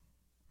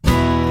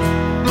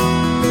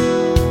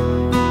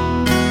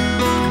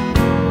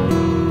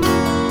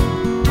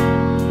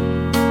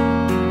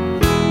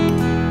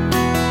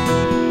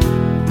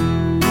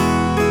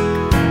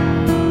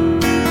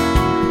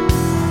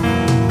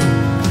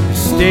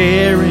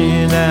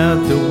staring out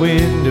the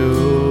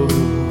window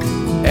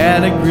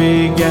at a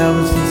gray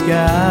Galveston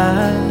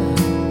sky.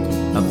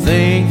 I'm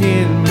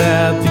thinking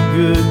about the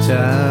good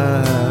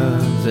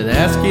times and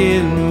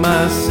asking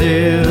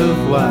myself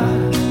why.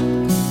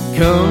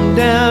 Come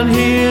down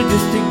here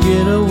just to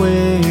get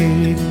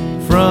away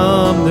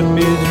from the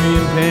misery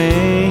and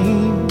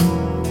pain,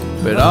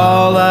 but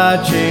all I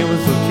changed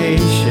was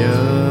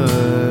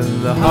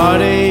location. The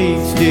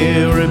heartache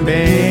still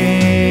remains.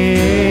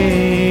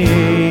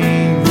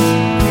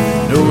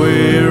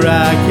 Nowhere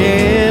I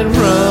can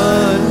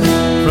run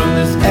from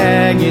this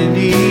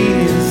agony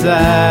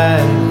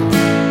inside.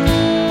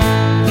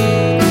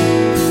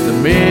 The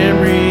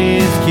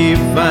memories keep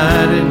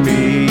finding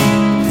me,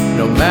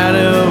 no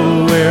matter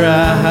where I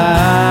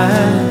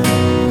hide.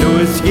 No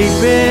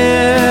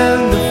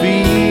escaping the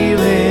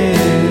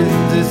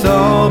feelings, it's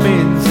all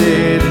been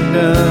said and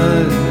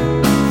done.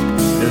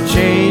 No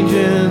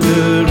changing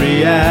the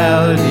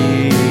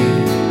reality,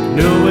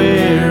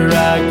 nowhere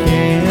I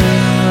can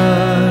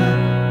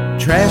run.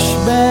 Trash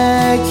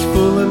bags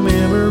full of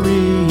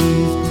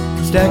memories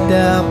stacked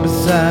out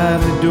beside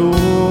the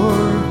door,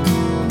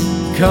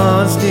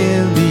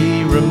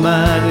 constantly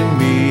reminding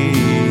me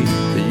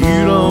that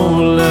you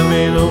don't love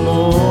me no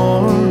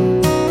more.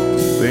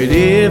 But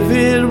if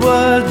it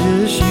was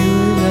just you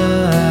and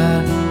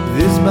I,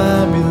 this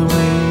might be the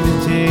way to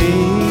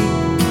take.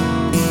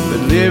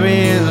 But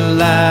living a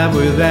life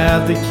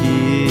without the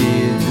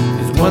kids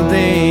is one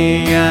thing